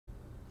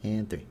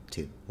And 3,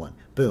 2, 1.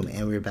 Boom.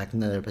 And we're back to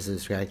another episode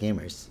of Socratic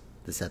Gamers.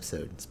 This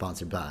episode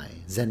sponsored by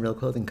Zenreal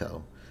Clothing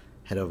Co.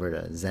 Head over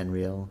to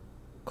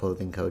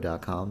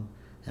zenrealclothingco.com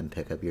and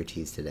pick up your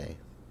tees today.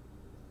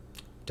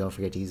 Don't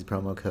forget to use the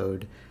promo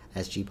code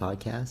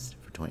SGPodcast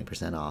for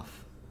 20%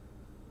 off.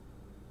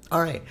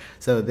 All right.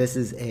 So this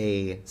is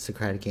a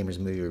Socratic Gamers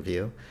movie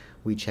review.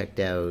 We checked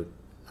out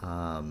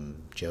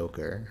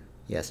Joker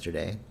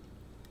yesterday.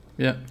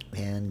 Yeah.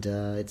 And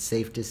it's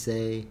safe to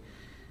say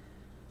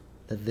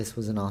that this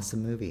was an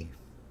awesome movie.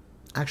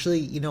 Actually,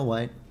 you know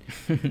what?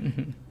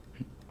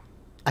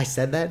 I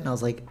said that and I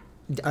was like,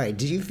 all right,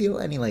 did you feel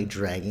any like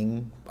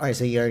dragging? All right,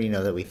 so you already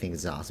know that we think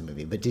it's an awesome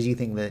movie, but did you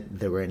think that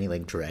there were any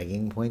like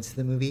dragging points to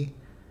the movie?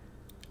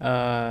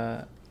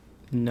 No,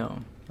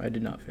 I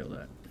did not feel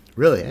that.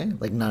 Really? Eh?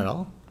 Like not at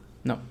all?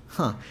 No.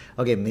 Huh.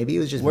 Okay, maybe it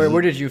was just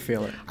Where did you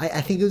feel it?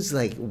 I think it was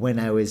like when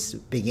I was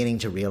beginning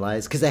to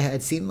realize, because I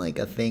had seen like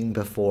a thing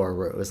before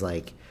where it was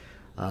like,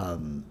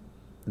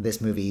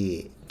 this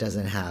movie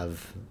doesn't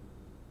have,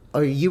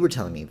 or you were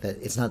telling me that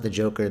it's not the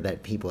Joker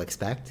that people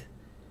expect.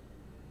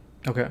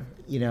 Okay.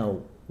 You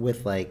know,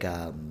 with like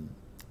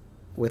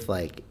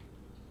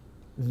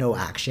no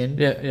action.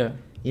 Yeah, yeah.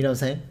 You know what I'm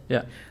saying?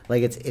 Yeah.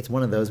 Like it's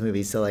one of those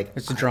movies. So like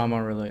it's a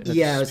drama related.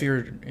 Yeah, it was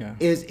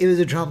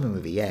a drama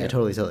movie. Yeah,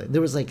 totally.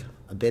 There was like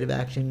a bit of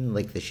action,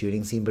 like the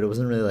shooting scene, but it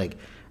wasn't really like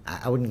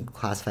I wouldn't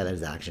classify that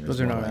as action.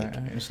 Those are not. Like,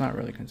 it's not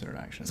really considered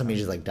action. Somebody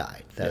just like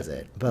died. That was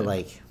it. But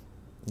like,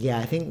 yeah,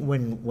 I think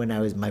when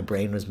my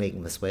brain was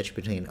making the switch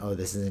between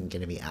this isn't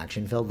going to be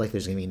action filled, like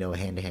there's going to be no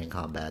hand to hand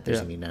combat. There's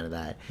going to be none of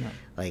that. No.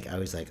 Like I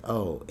was like,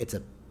 it's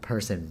a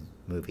person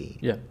movie.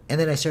 Yeah. And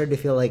then I started to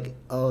feel like,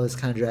 it's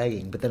kind of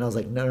dragging. But then I was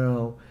like,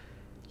 no,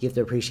 you have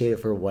to appreciate it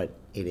for what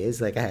it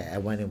is. Like I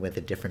went in with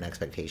a different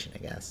expectation, I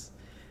guess.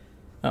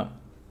 Oh.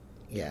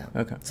 Yeah.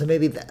 Okay. So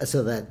maybe that's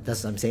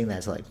I'm saying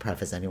that to like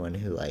preface anyone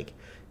who like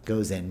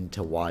goes in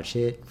to watch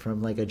it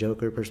from like a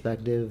Joker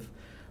perspective.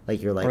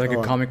 Like you're like, or like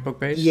a comic book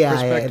based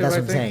perspective. Yeah, that's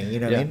what I'm saying.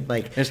 You know what I mean?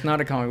 Like it's not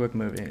a comic book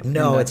movie.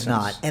 No, it's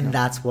not. And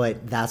that's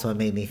what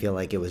made me feel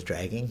like it was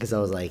dragging, because I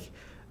was like,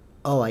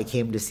 I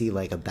came to see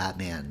like a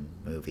Batman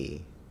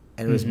movie,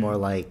 and it was more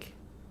like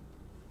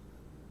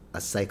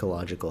a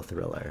psychological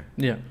thriller.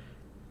 Yeah.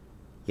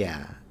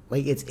 Yeah.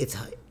 Like it's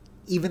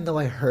even though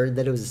I heard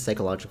that it was a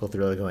psychological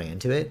thriller going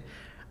into it,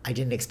 I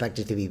didn't expect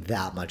it to be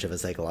that much of a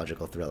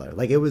psychological thriller.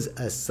 Like it was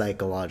a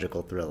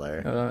psychological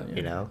thriller,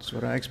 you know? That's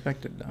what I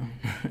expected, though.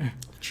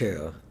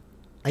 True.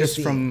 I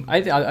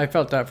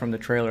felt that from the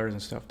trailers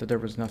and stuff, that there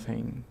was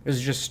nothing. It was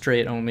just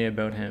straight only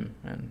about him.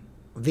 And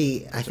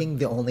I think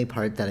the only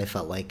part that I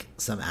felt like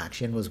some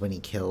action was when he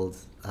killed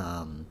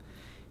the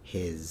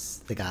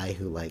guy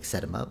who like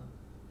set him up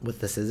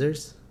with the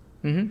scissors.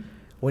 Mm-hmm.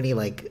 When he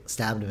like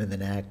stabbed him in the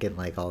neck and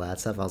like all that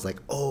stuff, I was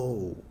like,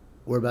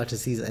 we're about to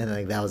see, and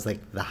like that was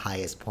like the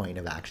highest point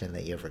of action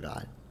that you ever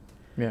got.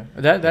 Yeah,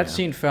 that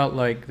scene felt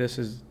like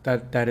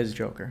that is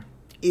Joker.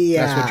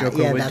 Yeah, that's what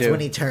Joker would do. When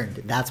he turned.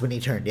 That's when he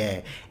turned.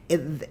 Yeah,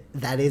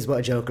 that is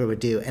what Joker would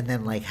do. And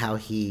then like how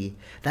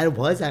that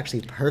was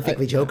actually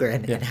perfectly Joker,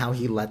 and how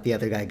he let the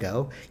other guy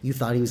go. You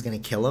thought he was gonna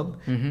kill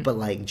him, but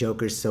like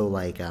Joker's so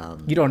like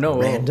you don't know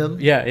random.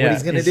 Yeah, what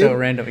he's gonna do. So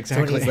random,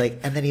 exactly. So when he's like,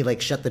 and then he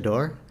like shut the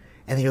door,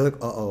 and then you're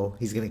like,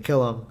 he's gonna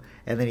kill him.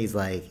 And then he's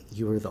like,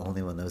 you were the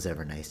only one that was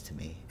ever nice to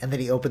me. And then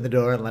he opened the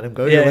door and let him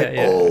go. You're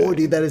like,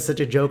 dude, that is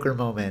such a Joker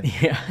moment.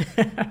 Yeah.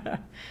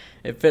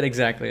 It fit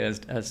exactly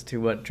as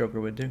to what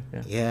Joker would do.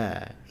 Yeah.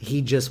 Yeah.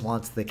 He just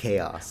wants the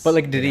chaos. But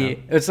like, did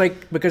he? It's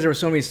like, because there were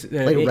so many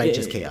like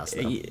righteous chaos.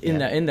 Though.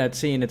 In that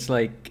scene, it's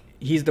like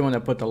he's the one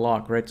that put the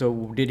lock, right?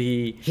 So did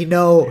he? He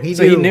knew. He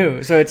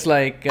knew. So it's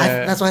like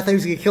that's why I thought he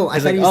was gonna kill him.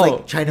 I thought he was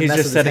like trying to mess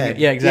with his head.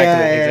 Yeah,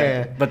 exactly.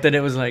 Yeah. But then it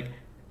was like.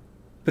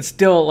 But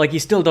still, like, you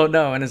still don't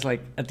know, and it's like,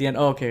 at the end,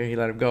 okay, he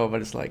let him go, but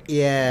it's like...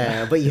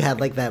 Yeah, but you had,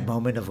 like, that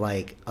moment of,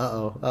 like,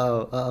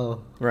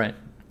 Right.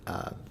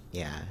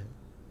 Yeah.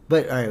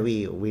 But, all right,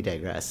 we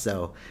digress.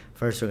 So,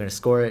 first we're going to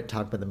score it,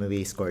 talk about the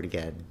movie, score it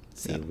again,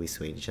 see if we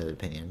swayed each other's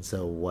opinion.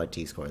 So, what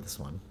do you score this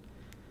one?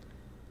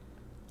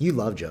 You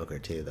love Joker,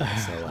 too, though,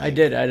 so, like... I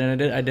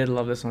did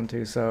love this one,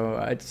 too, so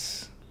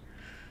it's...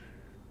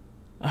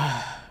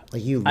 like,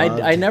 you loved...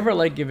 I never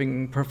like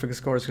giving perfect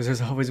scores, because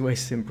there's always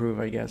ways to improve,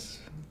 I guess.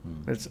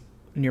 It's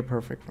near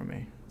perfect for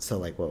me. So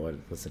like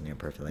what's the near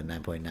perfect? Like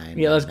 9.9?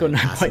 Yeah, let's go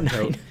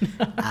 9.9.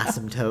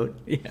 Asymptote?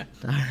 Yeah.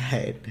 All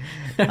right.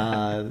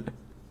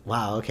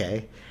 Wow,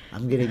 okay.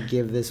 I'm going to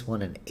give this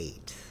one an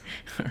 8.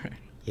 All right.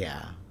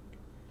 Yeah.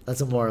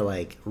 That's a more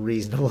like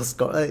reasonable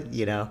score,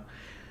 you know?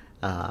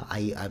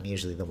 I'm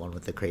usually the one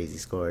with the crazy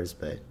scores,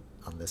 but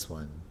on this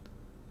one,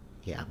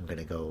 yeah, I'm going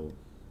to go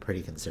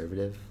pretty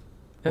conservative.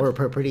 Yeah. Or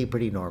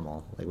pretty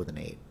normal, like with an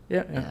 8.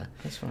 Yeah,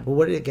 that's fine. Well,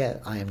 what did it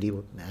get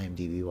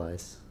IMDb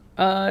wise?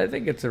 I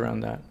think it's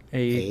around that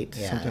 8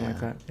 something like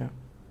that. Yeah.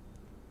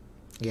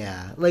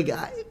 Yeah, like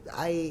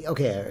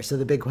okay. So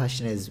the big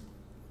question is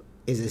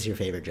this your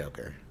favorite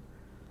Joker?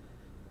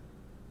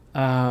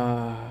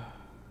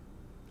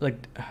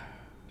 Like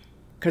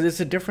because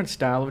it's a different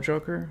style of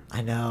Joker.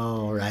 I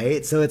know,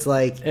 right? So it's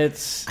like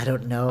I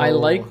don't know. I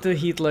like the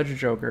Heath Ledger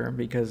Joker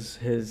because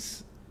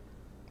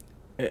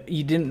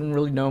you didn't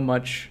really know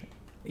much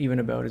even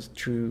about his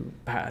true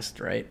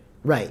past, right?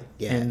 Right.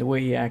 Yeah. And the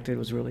way he acted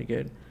was really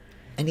good.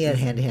 And he had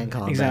hand-to-hand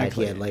combat.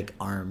 Exactly. He had like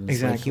arms.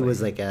 Exactly. Like, he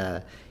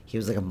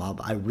was like a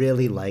mob. I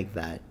really like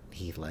that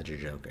Heath Ledger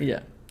Joker.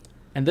 Yeah.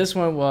 And this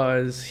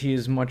one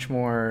he's much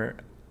more,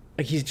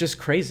 like, he's just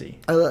crazy.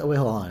 Wait,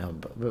 hold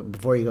on.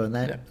 Before you go in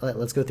that,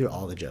 let's go through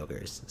all the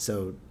Jokers.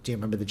 So, do you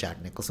remember the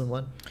Jack Nicholson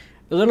one?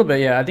 A little bit,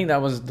 yeah. I think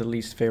that was the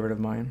least favorite of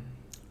mine.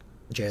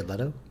 Jared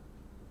Leto?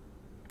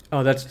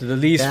 Oh, that's the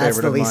least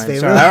favorite of mine. Favorite.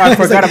 Sorry, I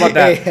forgot about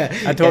that.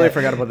 Yeah, I totally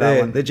forgot about that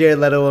one. The Jared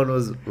Leto one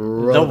was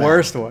really the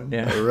worst one,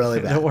 yeah.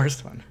 Really bad. The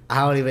worst one.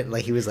 I don't even,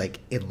 like, he was,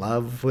 like, in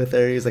love with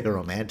her. He was, like, a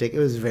romantic. It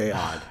was very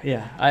odd.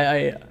 Yeah,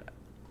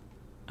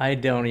 I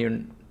don't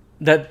even...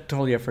 That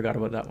totally, I forgot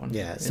about that one.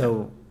 Yeah,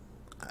 so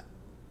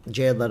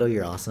Jared Leto,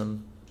 you're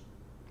awesome.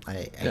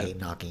 I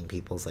hate knocking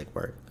people's like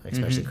work,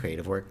 especially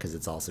creative work, because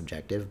it's all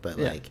subjective. But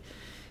like,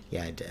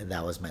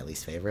 that was my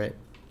least favorite.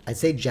 I'd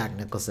say Jack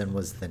Nicholson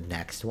was the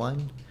next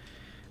one.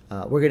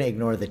 We're gonna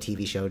ignore the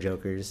TV show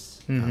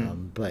Jokers,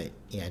 but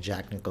yeah,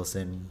 Jack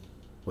Nicholson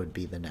would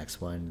be the next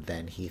one.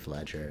 Then Heath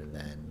Ledger.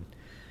 Then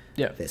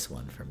this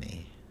one for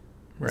me.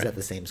 Is that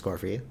the same score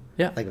for you?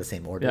 Yeah, like the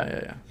same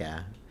order.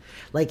 Yeah.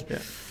 Like. Yeah.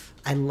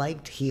 I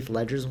liked Heath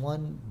Ledger's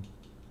one,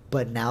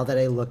 but now that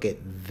I look at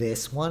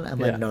this one, I'm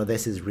like, no,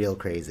 this is real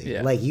crazy.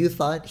 Yeah. Like, you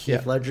thought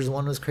Heath Ledger's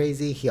one was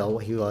crazy. He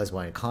always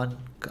wanted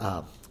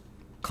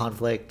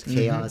conflict,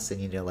 chaos,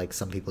 and, you know, like,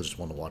 some people just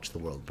want to watch the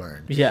world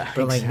burn. Yeah,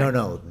 but like,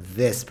 no,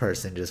 this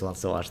person just wants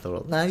to watch the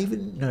world. Not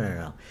even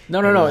no. He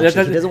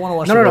doesn't want to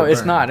watch. No,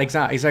 it's not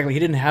exactly. He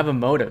didn't have a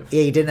motive.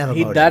 Yeah, he didn't have a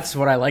motive. That's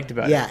what I liked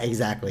about it. Yeah,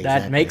 exactly.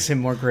 That makes him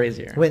more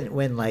crazier.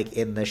 When like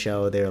in the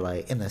show, they're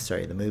like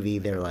the movie,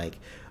 they're like,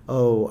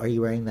 oh, are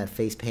you wearing that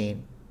face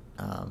paint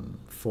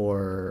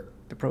for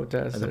the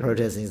protest? The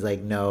protest, and he's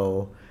like,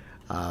 no,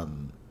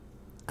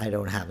 I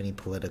don't have any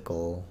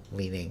political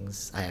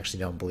leanings. I actually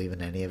don't believe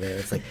in any of it.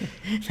 It's like,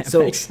 that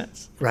makes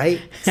sense,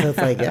 right? So it's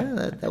like,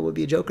 yeah, that would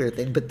be a Joker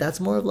thing, but that's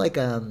more of like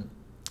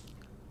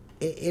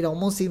it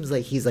almost seems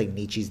like he's like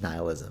Nietzsche's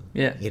nihilism.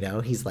 Yeah, you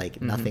know, he's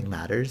like nothing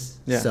matters.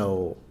 Yeah.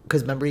 So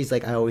because remember, he's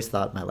like, I always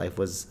thought my life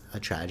was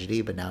a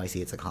tragedy, but now I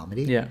see it's a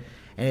comedy. Yeah,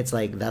 and it's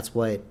like that's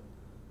what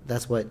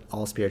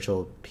all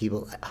spiritual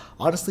people,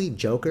 honestly,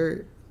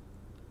 Joker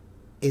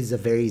is a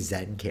very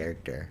Zen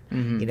character.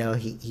 You know,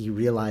 he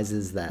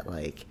realizes that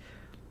like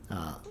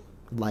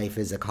life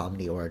is a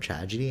comedy or a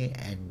tragedy,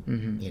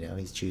 and you know,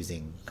 he's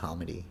choosing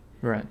comedy.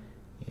 Right.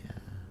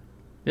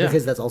 Yeah.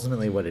 Because that's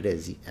ultimately what it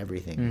is.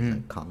 Everything is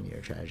like comedy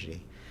or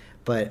tragedy.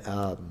 But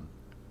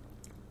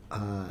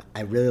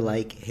I really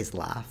like his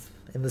laugh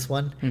in this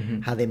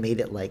one, how they made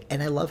it like,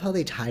 and I love how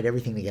they tied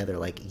everything together.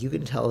 Like, you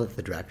can tell that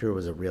the director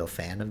was a real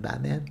fan of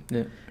Batman.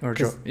 Yeah, or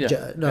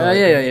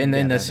in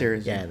that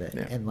series.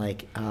 And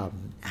like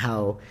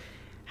how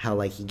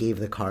like he gave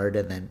the card,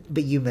 and then,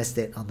 but you missed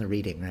it on the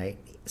reading, right?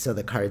 So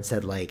the card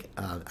said like,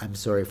 I'm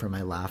sorry for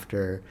my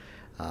laughter.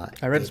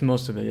 I read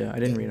most of it. Yeah, I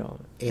didn't read all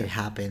of it. It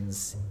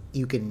happens.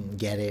 You can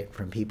get it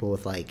from people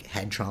with like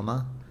head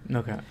trauma.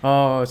 Okay.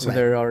 Oh, so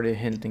they're already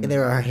hinting. And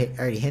they're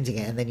already hinting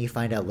it, and then you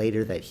find out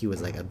later that he was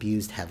like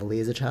abused heavily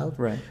as a child.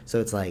 Right. So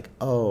it's like,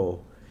 oh,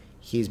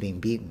 he was being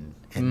beaten,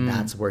 and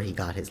that's where he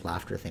got his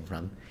laughter thing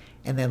from.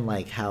 And then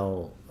like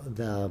how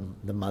the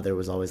mother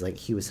was always like,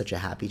 he was such a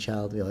happy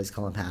child. We always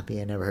call him happy.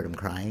 I never heard him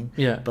crying.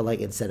 Yeah. But like,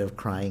 instead of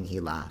crying,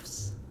 he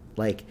laughs.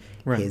 Like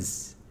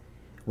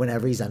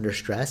whenever he's under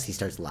stress, he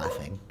starts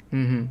laughing,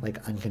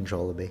 like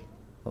uncontrollably.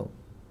 Oh,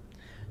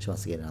 she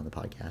wants to get it on the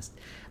podcast.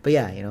 But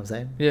yeah, you know what I'm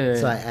saying? Yeah.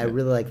 So I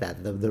really like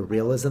that. The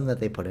realism that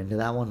they put into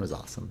that one was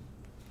awesome.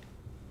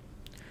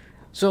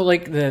 So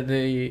like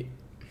the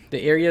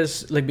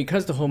areas, like,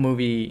 because the whole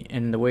movie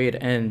and the way it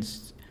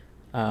ends,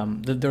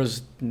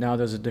 there's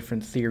a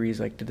different theories,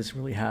 like, did this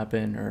really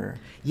happen, or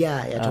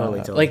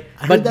totally. Like,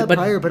 I heard that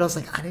prior, but I was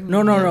like, I didn't.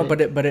 No,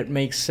 but it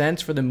makes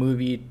sense for the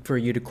movie for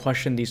you to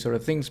question these sort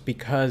of things,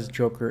 because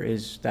Joker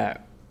is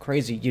that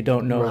crazy. You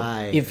don't know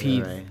if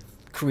he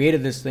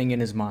created this thing in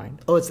his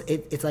mind. Oh,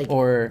 it's like,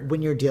 or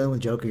when you're dealing with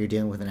Joker, you're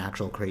dealing with an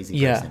actual crazy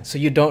person. Yeah, so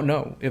you don't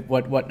know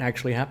what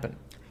actually happened.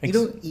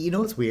 You know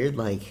what's weird?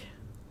 Like,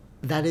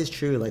 that is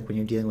true. Like, when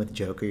you're dealing with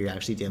Joker, you're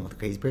actually dealing with a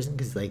crazy person,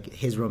 because like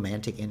his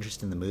romantic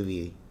interest in the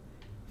movie,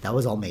 that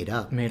was all made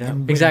up.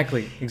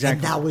 Exactly.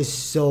 And that was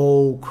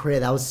so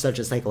crazy. That was such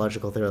a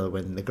psychological thriller.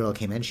 When the girl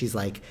came in, she's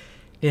like,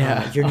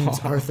 your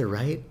name's Arthur,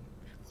 right?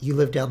 You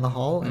live down the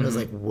hall? And I was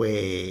like,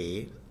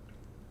 wait.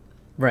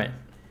 Right.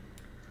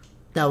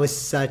 That was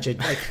such a,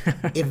 like,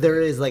 if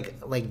there is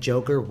like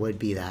Joker would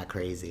be that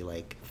crazy,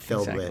 like,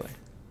 filled with.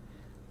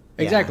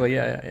 Exactly.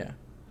 Yeah.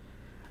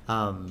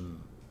 So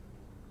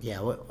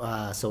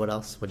what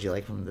else? What'd you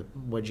like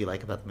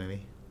about the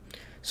movie?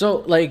 So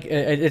like,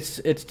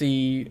 it's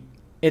the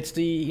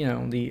you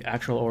know, the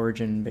actual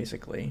origin,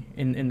 basically,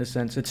 in the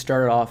sense it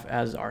started off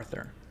as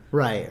Arthur.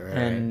 Right.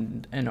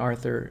 And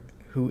Arthur,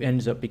 who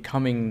ends up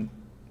becoming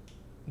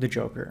the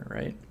Joker,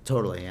 right?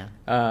 Totally,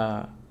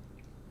 yeah.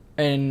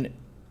 And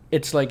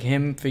it's like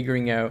him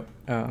figuring out,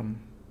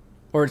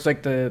 or it's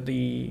like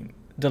the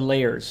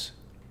layers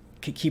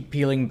keep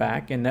peeling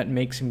back, and that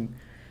makes him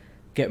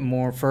get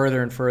more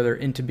further and further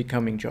into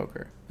becoming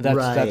Joker.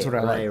 That's what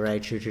I like.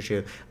 Right,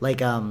 true.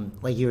 Like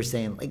you were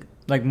saying,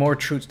 like more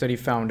truths that he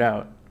found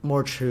out.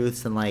 More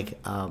truths, and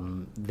like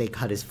they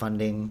cut his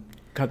funding.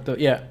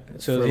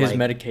 So his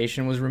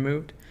medication was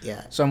removed.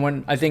 Yeah.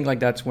 So I think like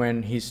that's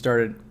when he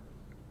started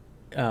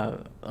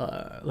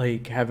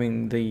like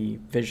having the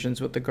visions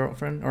with the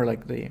girlfriend, or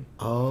like the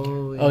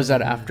is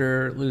that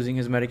after losing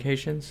his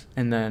medications?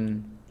 And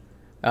then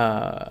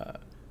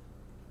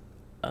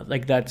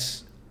like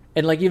that's,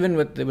 and like even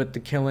with the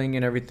killing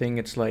and everything,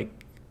 it's like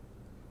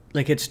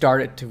he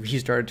started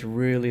to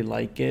really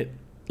like it.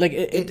 Like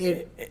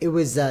he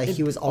was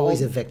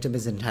always a victim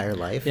his entire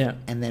life. Yeah.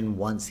 And then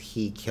once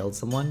he killed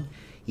someone,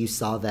 you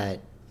saw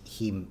that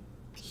he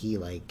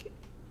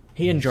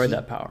enjoyed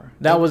that power.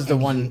 That was the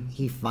one.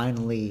 He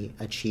finally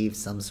achieved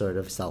some sort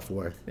of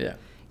self-worth. Yeah.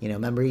 You know,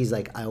 remember, he's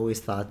like, I always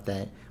thought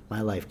that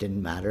my life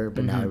didn't matter,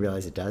 but now I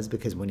realize it does,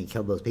 because when he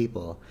killed those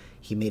people,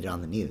 he made it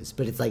on the news.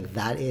 But it's like,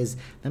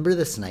 remember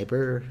the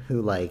sniper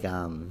who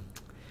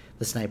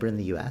the sniper in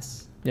the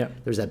US? Yeah. There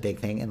was that big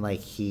thing, and like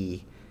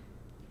he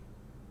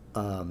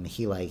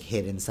like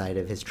hid inside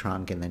of his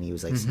trunk, and then he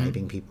was like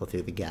sniping people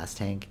through the gas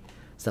tank,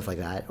 stuff like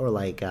that. Or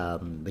like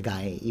the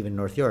guy even in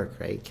North York,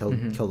 right,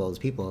 killed all those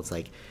people. It's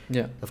like,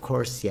 yeah, of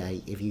course, yeah,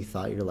 if you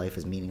thought your life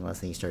was meaningless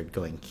and you started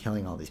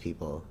killing all these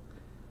people,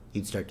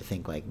 you'd start to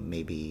think like,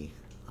 maybe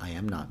I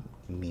am not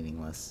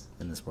meaningless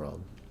in this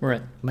world.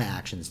 Right. My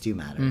actions do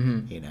matter,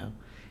 you know?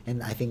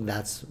 And I think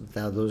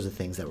those are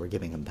things that were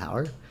giving him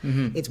power.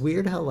 It's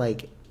weird how,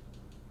 like,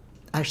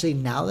 actually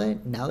now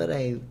that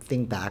I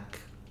think back,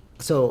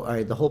 so all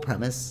right, the whole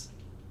premise,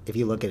 if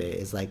you look at it,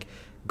 is like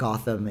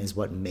Gotham is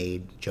what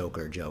made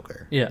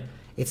Joker. Yeah.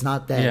 It's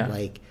not that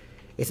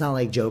it's not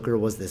like Joker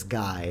was this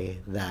guy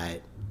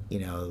that, you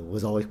know,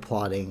 was always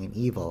plotting and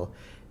evil.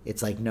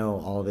 It's like,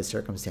 no, all of his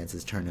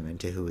circumstances turn him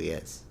into who he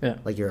is. Yeah.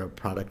 Like, you're a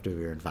product of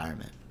your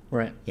environment.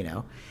 Right. You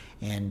know?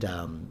 And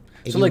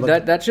so like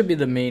that should be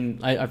the main,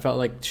 I felt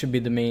like should be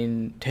the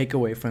main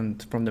takeaway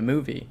from the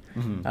movie.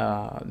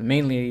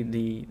 Mainly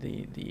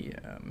the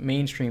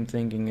mainstream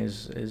thinking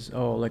is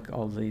like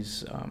all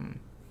these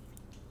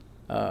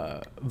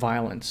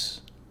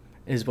violence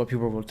is what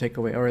people will take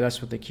away, or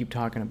that's what they keep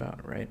talking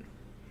about, right?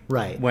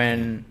 Right.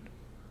 When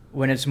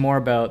it's more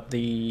about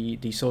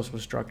the social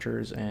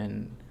structures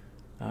and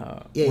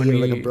you're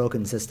like a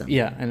broken system.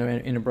 Yeah, and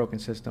in a broken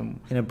system.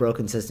 In a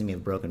broken system, you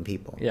have broken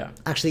people. Yeah.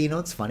 Actually, you know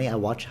what's funny? I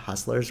watched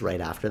Hustlers right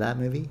after that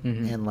movie,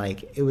 and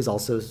like it was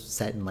also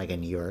set in like a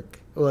New York.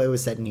 Well, it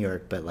was set in New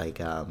York, but like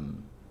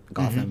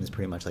Gotham is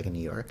pretty much like a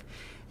New York,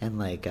 and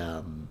like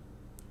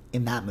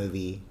in that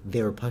movie,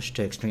 they were pushed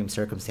to extreme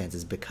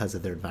circumstances because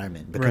of their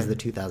environment, because of the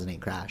 2008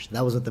 crash.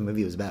 That was what the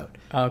movie was about.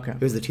 Oh, okay. It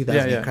was the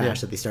 2008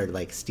 crash that they started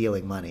like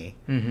stealing money,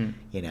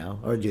 you know,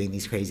 or doing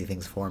these crazy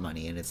things for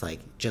money. And it's like,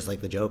 just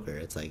like the Joker,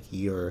 it's like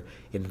your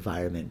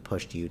environment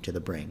pushed you to the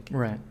brink.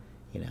 Right.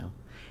 You know?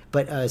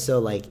 But so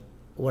like,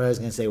 what I was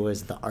going to say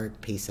was the art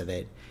piece of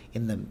it,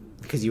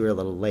 because you were a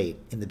little late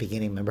in the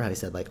beginning. Remember how I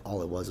said like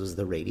all it was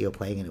the radio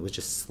playing, and it was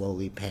just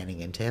slowly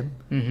panning into him?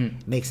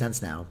 It makes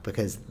sense now,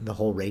 because the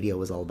whole radio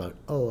was all about,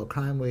 a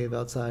crime wave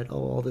outside,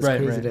 all this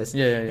craziness. Right.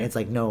 Yeah. And it's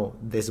like, no,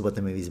 this is what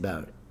the movie's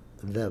about.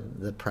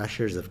 The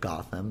pressures of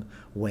Gotham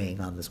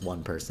weighing on this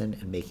one person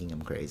and making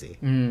him crazy.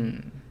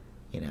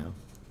 You know?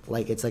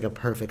 Like, it's like a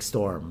perfect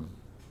storm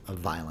of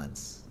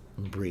violence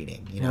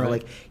breeding, you know?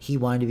 Like, he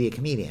wanted to be a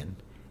comedian,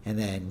 and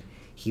then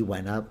he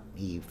went up,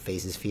 he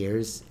faced his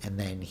fears, and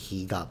then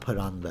he got put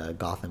on the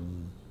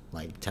Gotham,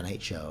 like,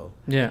 Tonight Show.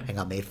 Yeah. And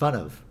got made fun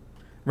of.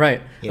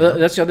 Right. Well,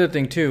 that's the other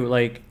thing, too.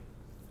 Like,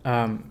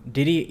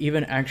 did he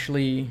even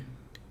actually,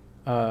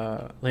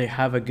 like,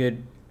 have a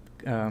good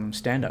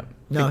stand-up?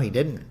 No, he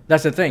didn't.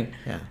 That's the thing.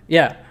 Yeah.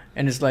 Yeah.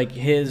 And it's like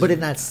his... But in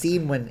that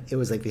scene when it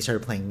was like they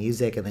started playing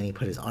music and then he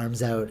put his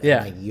arms out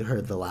and like you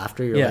heard the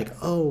laughter, you're like,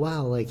 oh,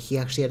 wow, like, he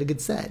actually had a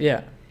good set.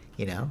 Yeah.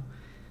 You know?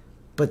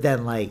 But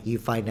then, like, you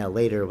find out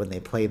later when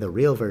they play the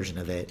real version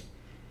of it,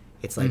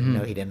 it's like,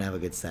 no, he didn't have a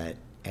good set.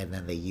 And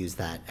then they use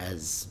that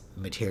as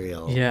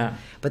material. Yeah.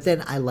 But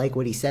then I like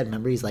what he said.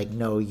 Remember, he's like,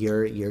 no,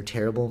 you're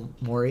terrible,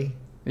 Maury.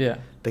 Yeah.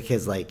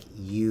 Because, like,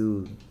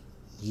 you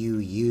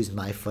use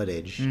my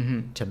footage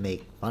to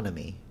make fun of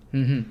me.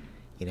 You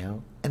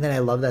know? And then I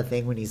love that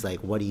thing when he's like,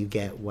 what do you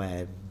get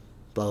when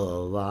blah,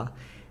 blah, blah.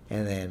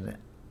 And then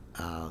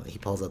he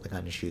pulls out the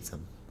gun and shoots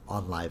him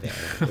on live air.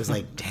 It was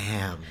like,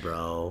 damn,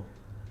 bro.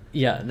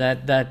 Yeah,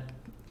 that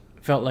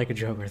felt like a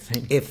Joker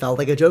thing. It felt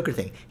like a Joker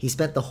thing. He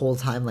spent the whole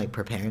time like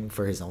preparing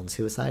for his own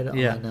suicide.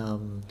 Yeah.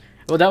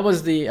 Well, that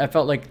was I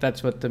felt like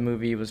that's what the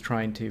movie was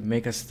trying to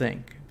make us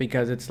think,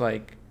 because it's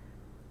like,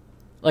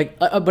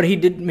 but he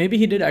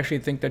did actually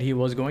think that he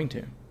was going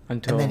to,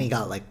 until. And then he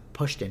got like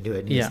pushed into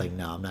it, and he's like,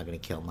 no, I'm not going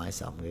to kill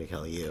myself. I'm going to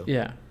kill you.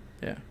 Yeah,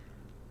 yeah.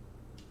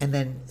 And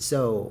then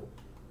so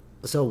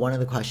one of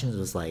the questions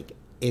was like,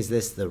 is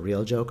this the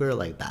real Joker,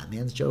 like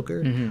Batman's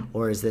Joker,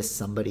 or is this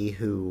somebody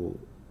who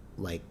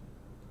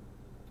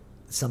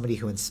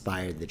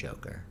inspired the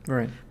Joker?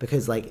 Right.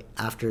 Because like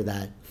after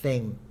that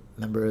thing,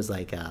 remember it was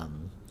like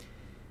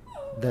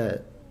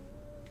it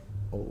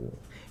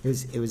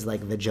was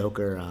like the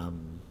Joker.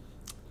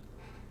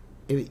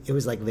 It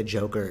was like the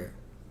Joker.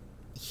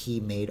 He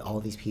made all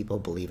these people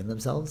believe in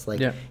themselves.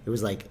 Like it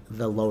was like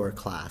the lower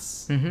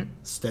class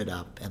stood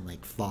up and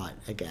like fought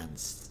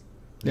against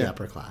the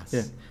upper class.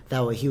 Yeah.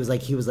 That way he was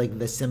like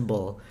the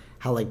symbol.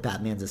 How like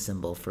Batman's a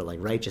symbol for like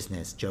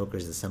righteousness.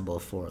 Joker's a symbol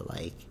for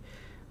like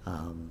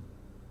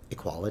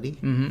equality.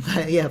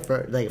 Yeah,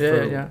 for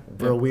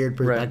a weird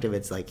perspective,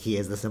 it's like he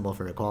is the symbol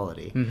for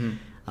equality.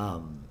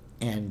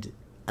 And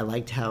I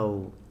liked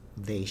how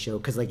they show,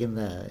 because like in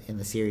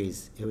the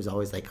series, it was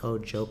always like, oh,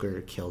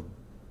 Joker killed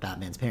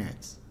Batman's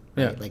parents.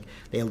 Right? Yeah. Like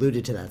they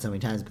alluded to that so many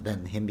times, but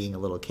then him being a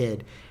little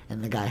kid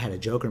and the guy had a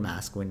Joker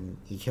mask when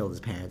he killed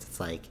his parents, it's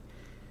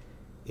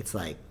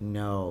like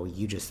no,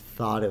 you just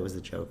thought it was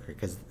the Joker,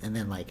 and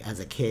then like as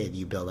a kid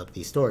you build up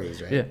these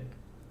stories, right? Yeah.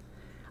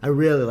 I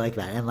really like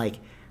that, and like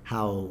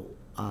how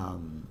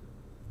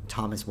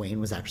Thomas Wayne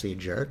was actually a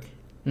jerk.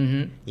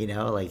 You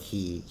know, like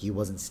he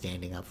wasn't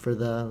standing up for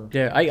the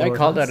I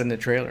called that in the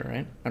trailer,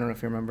 right? I don't know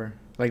if you remember.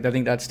 Like I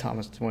think that's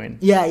Thomas Wayne.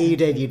 Yeah, you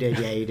did.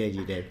 Yeah, you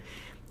did.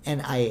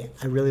 And I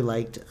really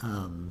liked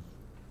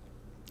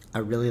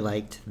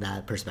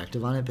that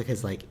perspective on it,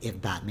 because like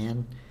if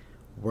Batman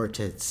were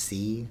to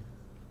see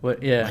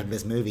like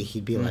this movie,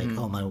 he'd be like,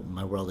 oh,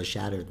 my world is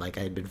shattered. Like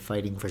I had been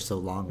fighting for so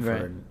long for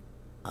an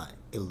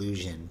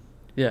illusion,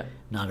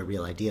 not a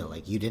real ideal.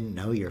 Like you didn't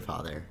know your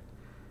father.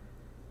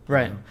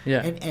 Right. You know?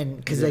 And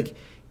because like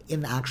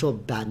in the actual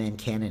Batman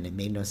canon, it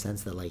made no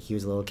sense that like he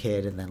was a little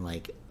kid and then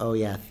like, oh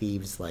yeah,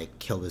 thieves like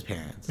killed his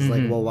parents. It's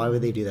like, well, why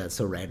would they do that? It's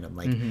so random.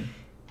 Like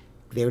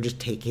they would just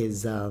take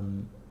his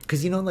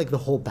because you know, like the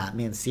whole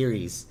Batman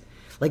series,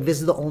 like this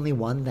is the only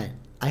one that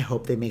I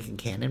hope they make in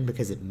canon,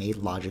 because it made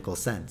logical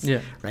sense.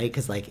 Yeah. Right.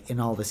 Because like in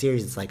all the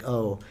series, it's like,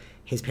 oh,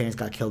 his parents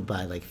got killed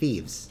by like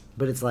thieves,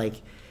 but it's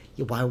like,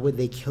 why would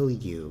they kill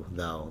you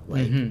though?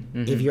 Like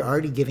if you're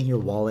already giving your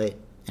wallet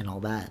and all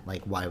that,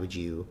 like why would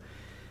you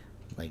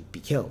like be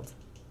killed?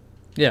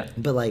 Yeah.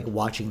 But like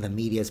watching the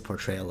media's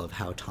portrayal of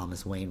how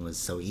Thomas Wayne was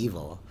so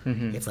evil,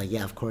 it's like,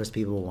 yeah, of course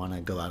people want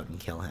to go out and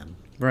kill him,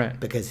 right?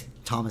 Because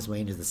Thomas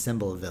Wayne is the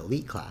symbol of the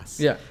elite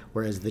class,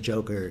 whereas the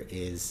Joker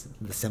is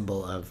the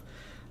symbol of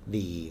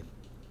the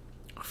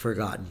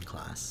forgotten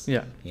class.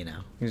 You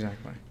know,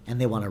 exactly. And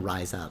they want to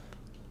rise up.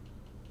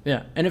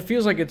 Yeah, and it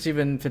feels like it's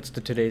even fits to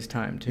today's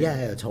time too.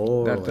 Yeah,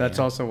 totally. That's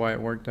also why it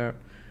worked out.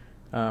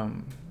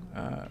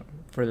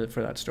 For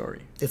that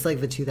story, it's like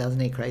the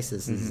 2008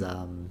 crisis is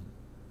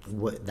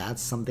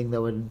that's something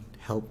that would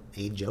help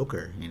a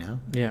Joker, you know?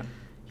 Yeah.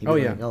 He'd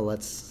be like,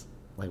 let's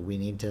we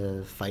need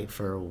to fight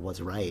for what's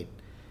right.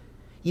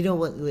 You know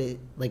what?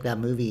 Like that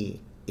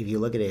movie, if you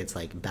look at it, it's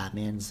like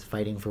Batman's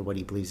fighting for what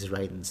he believes is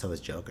right, and so is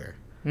Joker.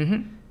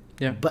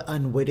 Yeah. But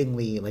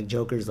unwittingly, like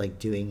Joker's like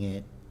doing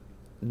it,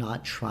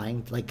 not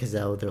trying, like, because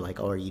they're like,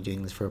 oh, are you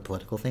doing this for a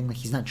political thing? Like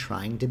he's not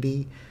trying to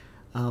be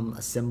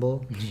a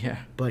symbol,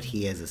 but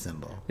he is a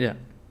symbol. Yeah.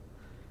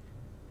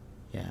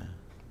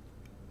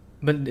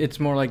 But it's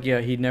more like,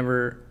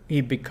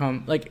 he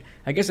become like,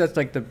 I guess that's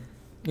like the,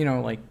 you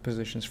know, like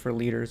positions for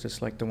leaders,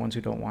 it's like the ones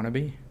who don't want to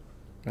be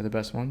are the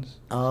best ones.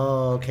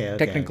 Oh, okay.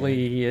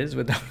 Technically he is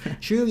without.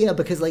 True, yeah,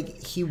 because like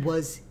he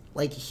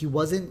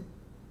wasn't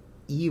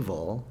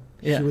evil.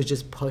 He was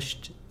just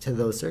pushed to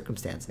those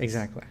circumstances.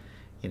 Exactly.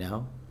 You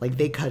know, like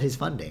they cut his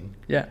funding.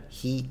 Yeah.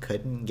 He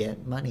couldn't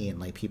get money, and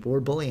like people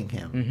were bullying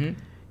him.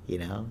 You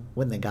know,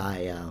 when the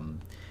guy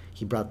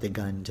he brought the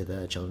gun to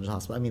the children's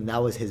hospital. I mean,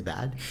 that was his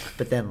bad.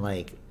 But then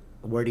like,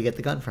 where do you get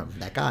the gun from?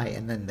 That guy.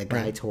 And then the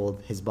guy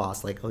told his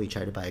boss like, oh, he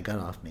tried to buy a gun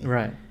off me.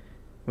 Right.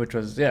 Which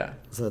was So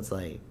it's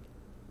like,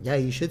 yeah,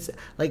 you should say,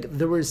 like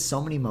there was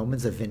so many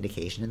moments of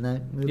vindication in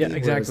that movie. Yeah,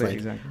 exactly. Like,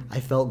 exactly. I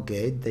felt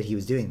good that he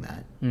was doing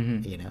that.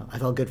 You know, I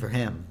felt good for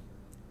him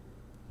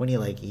when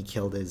he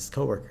killed his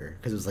coworker,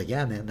 because it was like,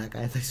 yeah, man, that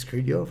guy like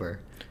screwed you over.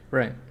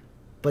 Right.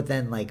 But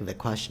then like the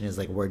question is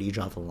like, where do you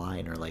draw the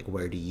line, or like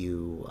where do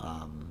you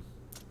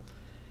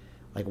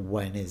like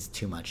when is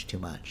too much too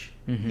much?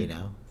 You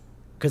know,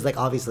 because like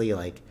obviously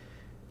like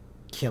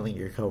killing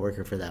your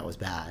coworker for that was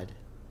bad.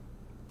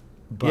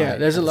 But yeah,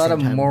 there's a lot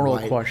of moral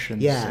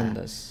questions in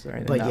this.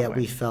 Right, but yet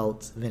we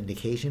felt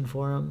vindication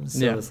for him.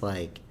 So it's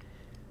like,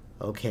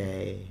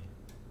 okay,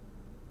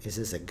 is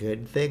this a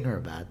good thing or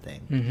a bad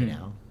thing? You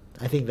know,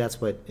 I think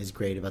that's what is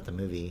great about the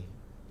movie.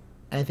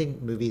 I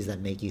think movies that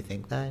make you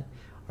think that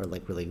are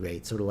like really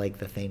great. Sort of like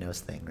the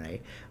Thanos thing,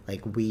 right?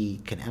 Like we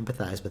can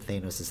empathize with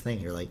Thanos' thing.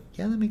 You're like,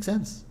 yeah, that makes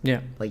sense.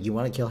 Yeah. Like you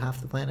want to kill half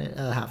the planet,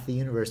 half the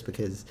universe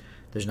because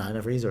there's not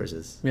enough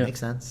resources. Yeah. Makes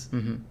sense.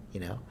 You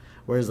know?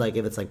 Whereas like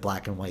if it's like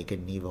black and white, good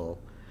and evil,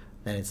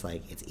 then it's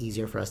like it's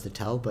easier for us to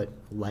tell, but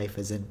life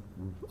isn't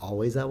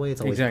always that way. It's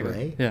always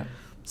gray. Yeah.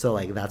 So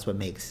like that's what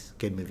makes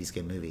good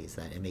movies,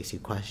 that it makes you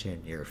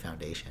question your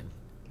foundation.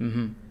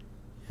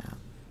 Yeah.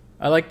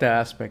 I like that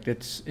aspect.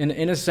 It's in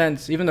a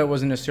sense, even though it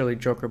wasn't necessarily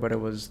Joker, but it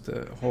was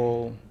that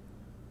whole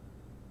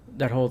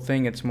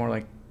thing. It's more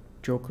like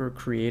Joker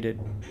created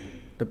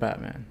the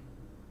Batman.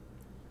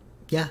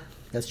 Yeah,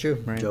 that's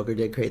true. Right. Joker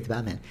did create the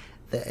Batman.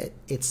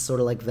 It's sort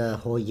of like the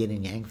whole yin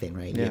and yang thing,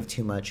 right? Yeah. You have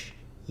too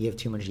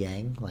much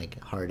yang,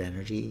 like hard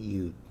energy,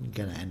 you're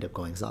gonna end up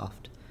going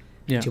soft.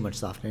 Yeah. Too much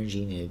soft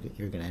energy,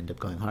 you're gonna end up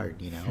going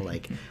hard.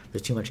 Like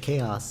there's too much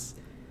chaos,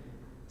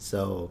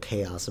 so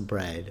chaos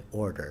bred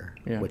order,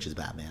 which is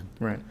Batman.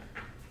 Right.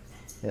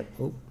 Yep.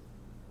 Oh.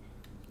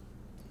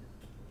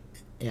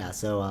 Yeah.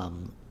 So,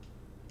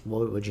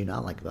 what would you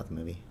not like about the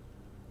movie?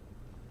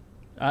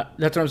 That's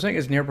what I'm saying.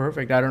 It's near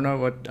perfect. I don't know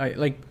what I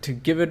like to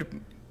give it.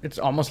 It's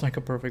almost like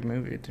a perfect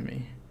movie to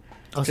me.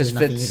 Oh, so there's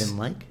nothing you didn't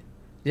like?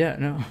 Yeah,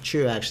 no.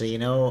 True, actually.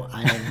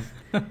 I'm...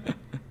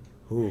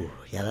 Ooh,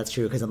 yeah, that's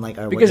true. Because I'm like,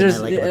 because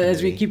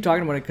as we keep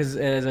talking about it, because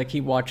as I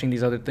keep watching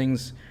these other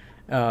things,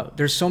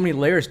 there's so many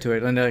layers to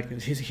it.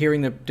 And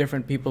hearing the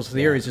different people's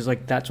theories is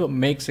like, that's what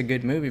makes a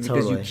good movie.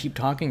 Because you keep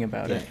talking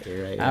about it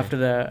you're right, after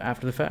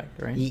the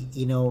fact, right?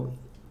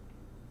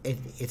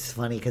 It's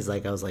funny because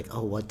like I was like,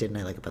 oh, what didn't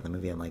I like about the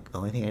movie? I'm like, the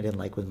only thing I didn't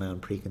like was my own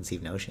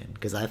preconceived notion,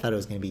 because I thought it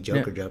was going to be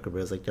Joker, but it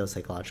was like no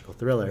psychological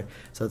thriller.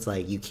 So it's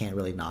like you can't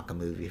really knock a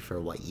movie for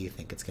what you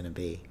think it's going to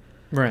be.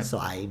 Right. So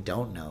I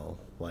don't know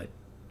what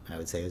I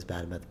would say was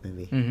bad about the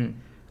movie, Mm-hmm.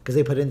 because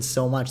they put in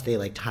so much. They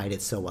like tied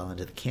it so well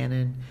into the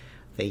canon.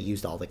 They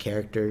used all the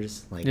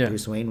characters. Like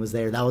Bruce Wayne was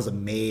there. That was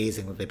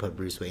amazing that they put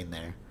Bruce Wayne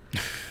there.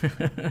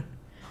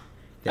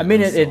 I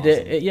mean,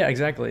 it yeah,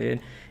 exactly.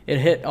 It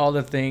hit all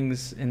the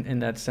things in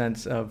that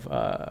sense of,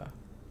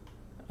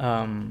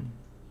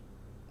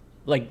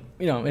 like,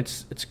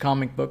 it's a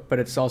comic book, but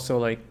it's also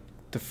like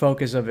the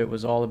focus of it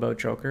was all about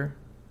Joker.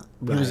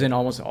 Right. He was in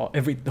almost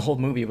the whole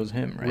movie was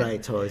him, right?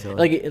 Right,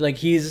 totally. Like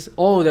he's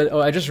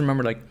I just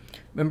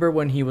remember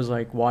when he was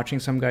like watching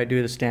some guy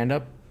do the stand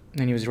up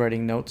and he was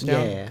writing notes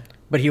down. Yeah.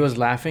 But he was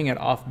laughing at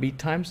offbeat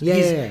times.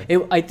 Yeah.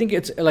 I think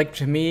it's like,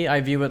 to me,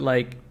 I view it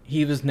like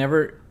he was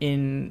never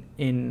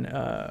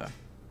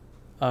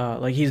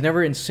like he's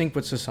never in sync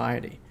with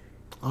society.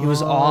 He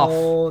was off.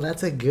 Oh,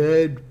 that's a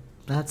good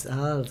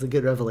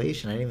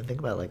revelation. I didn't even think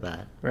about it like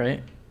that.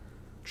 Right?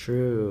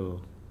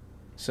 True.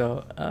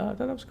 So I thought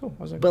that was cool.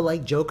 I was like, but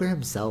like Joker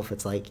himself,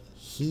 it's like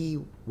he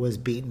was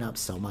beaten up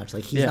so much.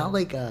 Like he's not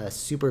like a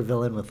super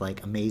villain with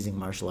like amazing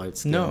martial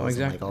arts skills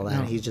and like all that.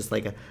 No. He's just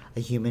like a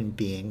human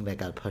being that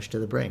got pushed to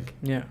the brink.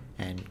 Yeah.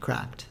 And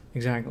cracked.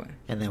 Exactly.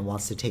 And then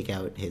wants to take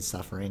out his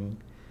suffering.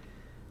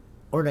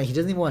 Or no, he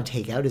doesn't even want to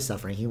take out his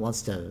suffering. He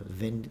wants to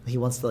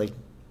like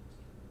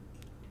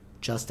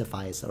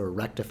justify or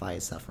rectify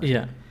his suffering.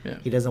 Yeah.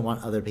 He doesn't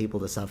want other people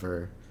to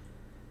suffer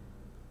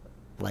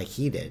like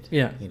he did.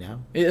 Yeah.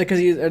 Because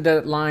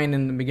that line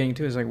in the beginning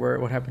too is like,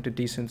 what happened to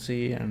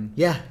decency? And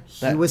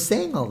he was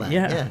saying all that.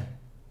 Yeah.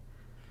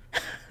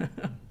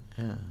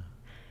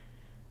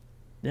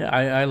 Yeah,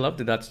 I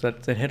loved it.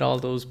 That hit all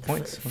those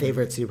points.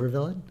 Favorite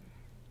supervillain?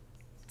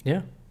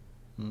 Yeah.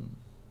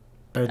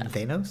 Better than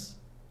Thanos?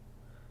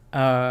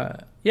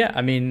 Yeah,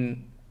 I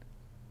mean,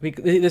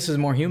 this is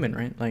more human,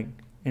 right? Like,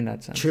 in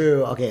that sense.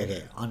 True.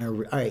 Okay. All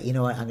right, you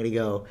know what? I'm going to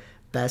go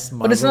best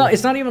Marvel. But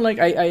it's not even like,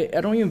 I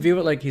don't even view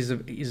it like he's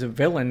a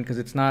villain, because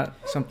it's not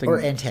something. Or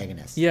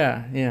antagonist.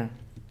 Yeah.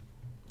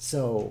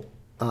 So,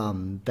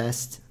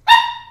 best,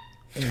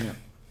 I'm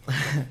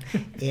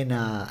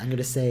going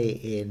to say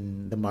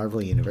in the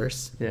Marvel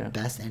universe,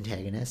 best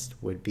antagonist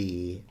would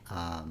be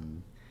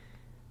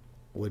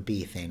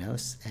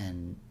Thanos,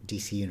 and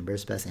DC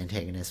Universe best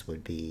antagonist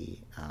would be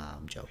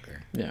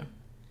Joker. Yeah.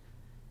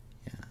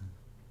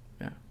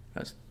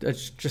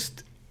 That's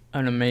just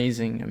an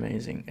amazing.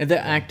 And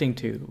the acting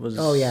too was.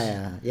 Oh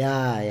yeah.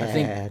 I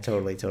think,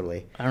 totally.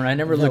 I don't know. I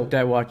never looked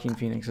at Joaquin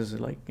Phoenix as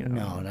like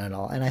No, not at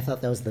all. And I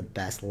thought that was the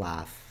best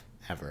laugh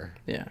ever.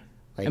 Yeah.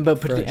 Like,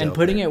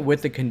 putting it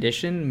with the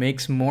condition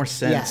makes more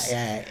sense.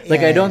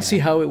 I don't see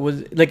how it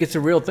was like, it's a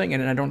real thing,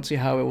 and I don't see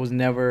how it was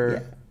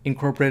never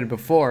incorporated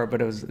before,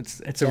 but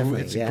it's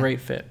a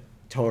great fit.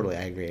 Totally,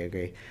 I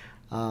agree.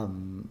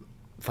 Final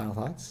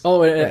thoughts?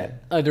 Oh,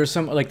 there's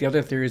some like the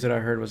other theories that I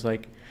heard was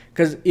like,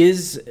 because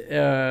is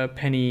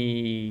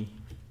Penny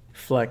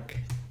Fleck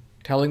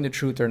telling the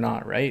truth or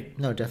not? Right?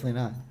 No, definitely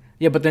not.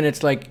 Yeah, but then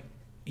it's like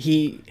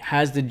he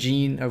has the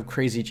gene of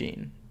Crazy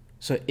Jean.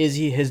 So is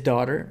he his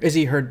daughter? Is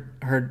he her?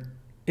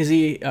 Is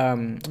he?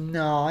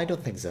 No, I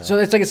don't think so. So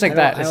it's like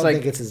that. I don't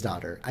think it's his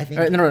daughter. I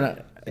think.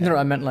 No,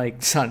 I meant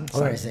like son. I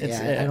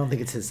don't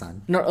think it's his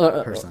son. No,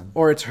 her son.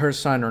 Or it's her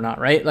son or not,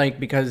 right? Like,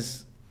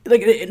 because,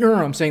 like, no,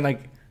 I'm saying, like,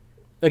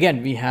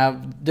 again, we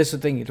have this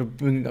thing to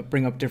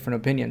bring up different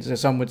opinions.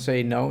 Some would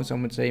say no,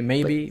 some would say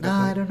maybe. But,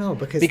 I don't know,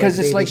 because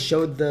it's like they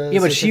showed the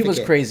but she was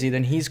crazy,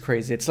 then he's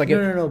crazy. It's like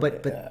no,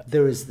 but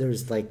there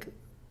was like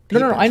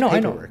I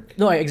know.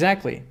 No,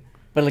 exactly.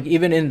 But like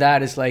even in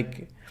that, it's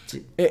like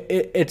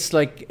it's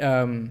like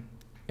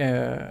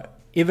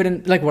even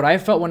in, like what I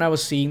felt when I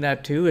was seeing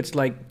that too, it's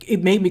like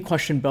it made me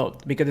question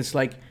both, because it's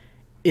like,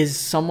 is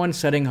someone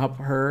setting up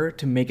her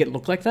to make it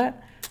look like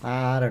that?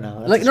 I don't know.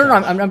 That's Like a no,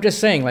 stretch. I'm just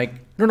saying like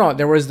no.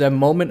 There was a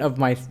moment of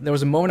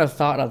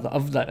thought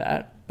of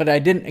that, but I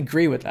didn't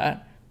agree with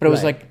that. But it was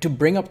Right. like to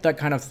bring up that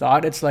kind of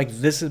thought. It's like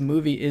this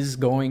movie is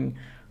going,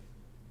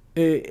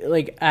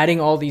 like adding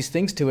all these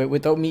things to it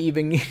without me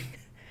even,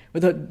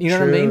 without you know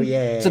what I True, mean?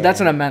 yeah, So that's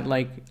yeah. what I meant.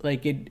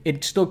 Like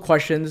it still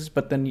questions,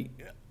 but then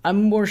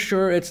I'm more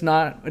sure it's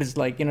not. It's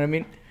like you know what I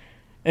mean?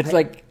 It's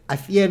like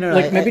Yeah, no,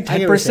 like maybe I get what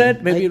you're saying.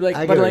 10%, maybe like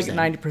I get but what like you're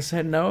saying.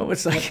 90% no.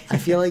 It's like I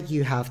feel like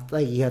you have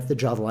to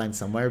draw the line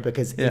somewhere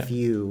because Yeah. if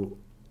you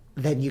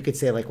then you could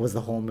say like was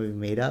the whole movie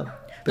made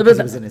up But because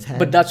it was in his head.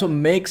 But that's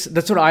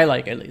what I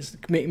like at least.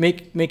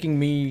 Making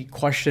me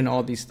question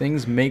all these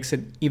things makes it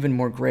even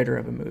more greater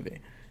of a movie,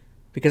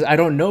 because I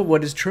don't know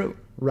what is true,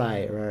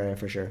 right,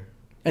 for sure.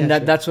 and Yeah,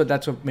 that's sure.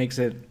 what makes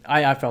it.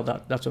 I felt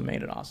that's what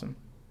made it awesome.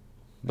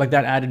 Like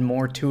that added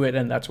more to it,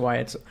 and that's why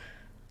it's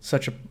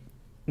such a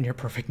near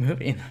perfect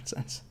movie in that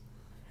sense.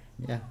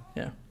 Yeah.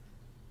 Yeah.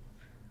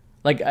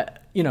 Like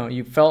you know,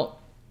 you felt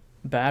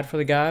bad for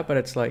the guy, but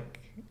it's like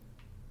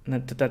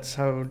that's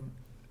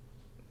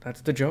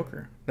the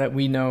Joker that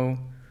we know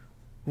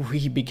who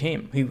he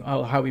became,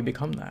 how he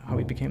became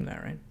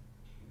that, right?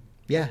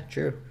 Yeah,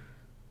 true.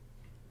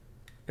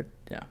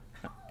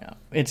 Yeah,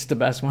 it's the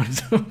best one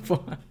so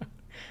far.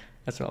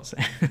 That's what I'll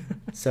say.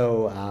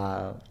 So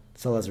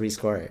let's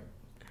rescore it.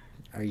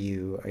 Are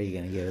you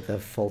gonna give it the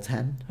full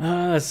 10?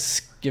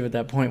 Let's give it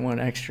that 0.1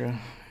 extra.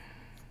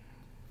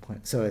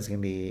 So it's gonna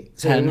be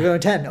 10. We're going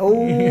 10. Oh,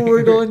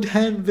 we're going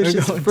 10.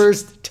 Vish's going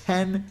first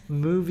 10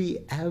 movie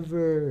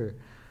ever.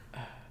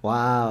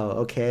 Wow.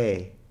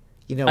 Okay.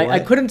 You know what? I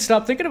couldn't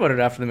stop thinking about it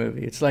after the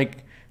movie. It's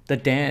like the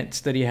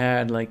dance that he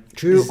had, like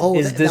True.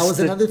 is That this was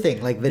the- another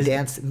thing. Like the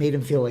dance made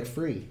him feel like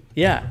free.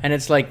 Yeah, and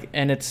it's like,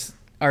 and it's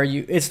are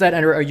you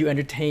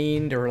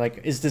entertained, or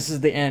like is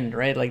the end,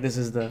 right? Like this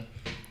is the,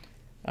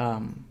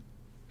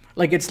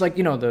 like it's like,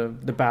 you know, the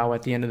bow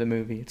at the end of the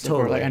movie. It's like, or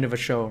Totally. like end of a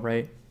show,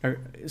 right?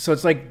 So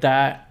it's like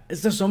that.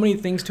 There's so many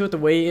things to it. The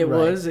way it Right.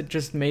 was, it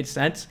just made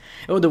sense.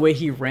 Oh, the way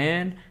he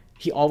ran.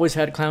 He always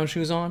had clown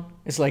shoes on.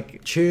 It's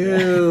like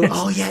True.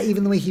 Oh yeah,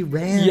 even the way he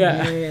ran.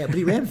 Yeah. Yeah. But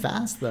he ran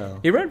fast though.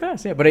 he ran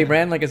fast, yeah, but he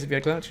ran like as if he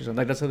had clown shoes on.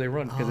 Like that's how they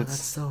run, because Oh, that's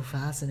it's. so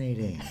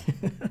fascinating.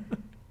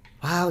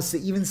 Wow. So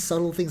even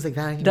subtle things like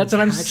that. I didn't That's even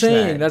what I'm catch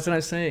saying. that. That's what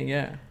I'm saying.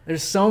 Yeah,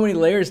 there's so many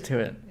layers to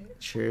it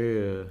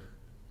True.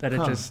 that it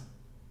Huh. just,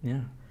 yeah.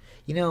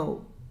 You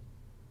know.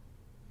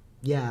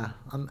 Yeah.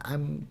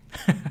 I'm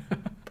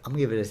gonna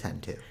give it a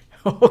 10 too.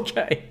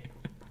 Okay.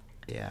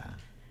 Yeah.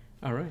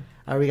 All right.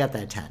 All right, we got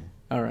that 10.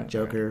 All right.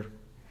 Joker,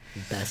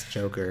 best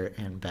Joker,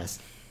 and best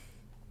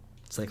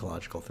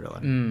psychological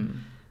thriller.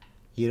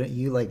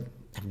 You like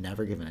have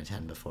never given a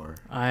 10 before.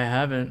 I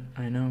haven't.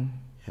 I know.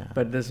 Yeah.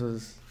 But this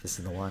was. This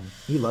is the one.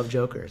 You love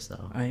Joker,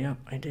 so Yep,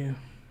 I do.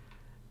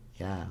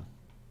 yeah.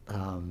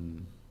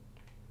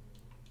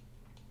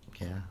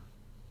 Yeah.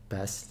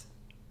 Best.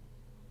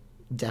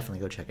 Definitely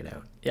go check it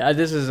out. Yeah,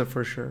 this is a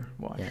for sure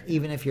watch. Yeah.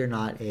 Even if you're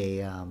not a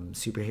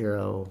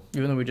superhero.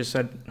 Even though we just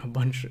said a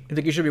bunch. I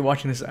think you should be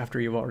watching this after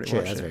you've already Sure,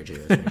 watched that's it. very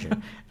true. That's very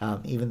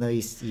true. Even though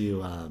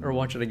you Or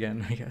watch it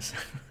again, I guess.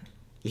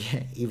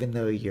 yeah, even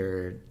if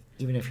you're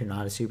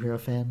not a superhero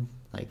fan,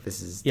 like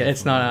this is Yeah,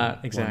 it's not definitely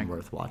one exactly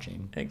worth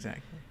watching.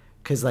 Exactly.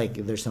 Because like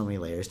there's so many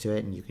layers to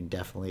it, and you can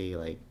definitely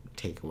like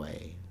take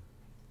away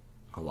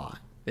a lot.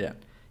 Yeah.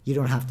 You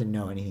don't have to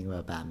know anything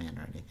about Batman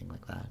or anything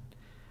like that,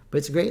 but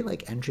it's a great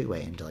like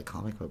entryway into like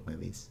comic book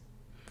movies.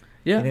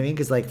 Yeah. You know what I mean?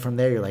 Because like from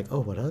there you're like, oh,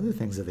 what other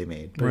things have they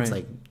made? But it's Right.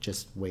 like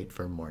just wait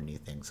for more new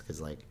things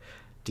because like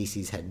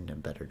DC's heading in a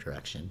better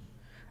direction.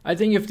 I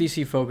think if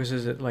DC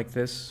focuses it like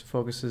this,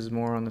 focuses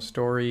more on the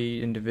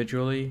story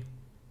individually,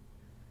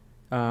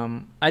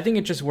 I think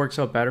it just works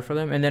out better for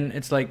them. And then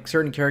it's like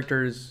certain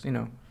characters, you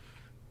know,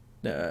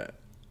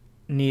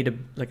 need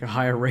a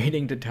higher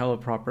rating to tell a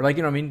proper, like,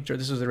 you know what I mean?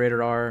 This was the rated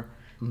R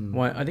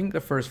one. I think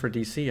the first for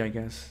DC, I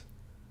guess.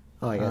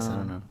 Oh, I guess I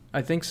don't know.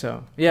 I think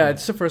so. Yeah,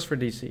 it's the first for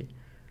DC.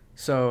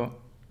 So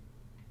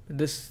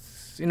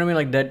this, you know what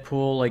I mean? Like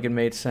Deadpool, like it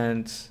made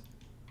sense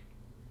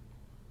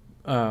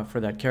for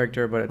that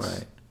character, but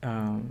it's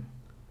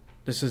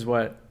this is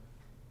what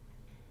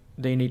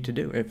they need to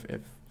do if you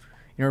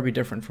know, be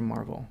different from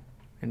Marvel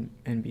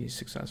and be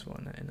successful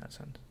in that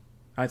sense.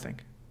 I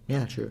think.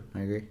 Yeah, true.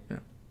 I agree. Yeah.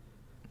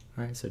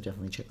 All right, so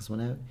definitely check this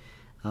one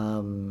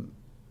out.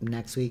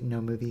 Next week,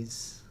 no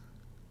movies.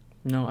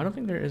 No, I don't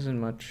think there isn't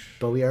much.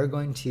 But we are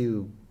going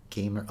to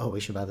Gamer. Oh, we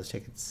should buy those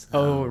tickets.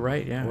 Oh,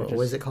 right, yeah. What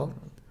is it called?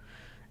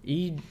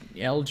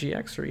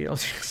 ELGX or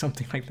ELG,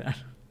 something like that.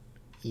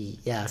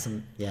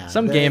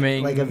 Some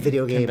gaming, like a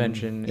video game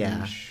convention.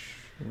 Yeah.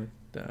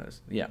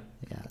 Yeah.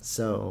 Yeah.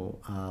 So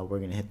we're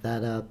gonna hit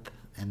that up,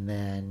 and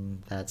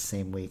then that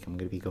same week I'm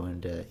gonna be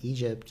going to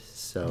Egypt.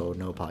 So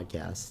no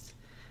podcast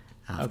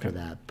after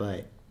that.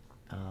 But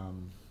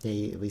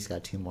they at least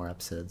got 2 more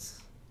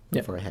episodes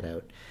before I head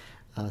out.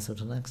 So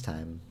until next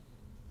time.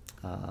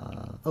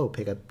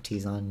 Pick up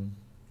tees on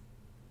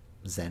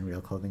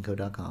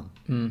ZenRealClothingCo.com.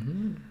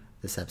 Mm-hmm.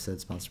 This episode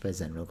is sponsored by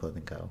Zen Real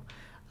Clothing Co.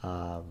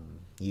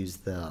 use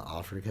the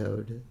offer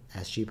code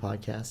SG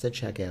Podcast at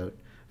checkout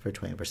for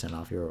 20%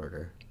 off your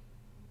order.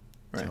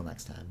 Right. Until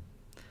next time,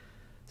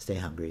 stay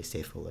hungry,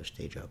 stay foolish,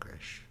 stay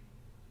jokerish.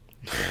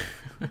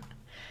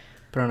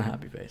 Put on a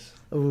happy face.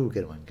 Oh,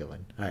 good one, good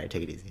one. All right,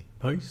 take it easy.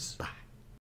 Peace. Bye.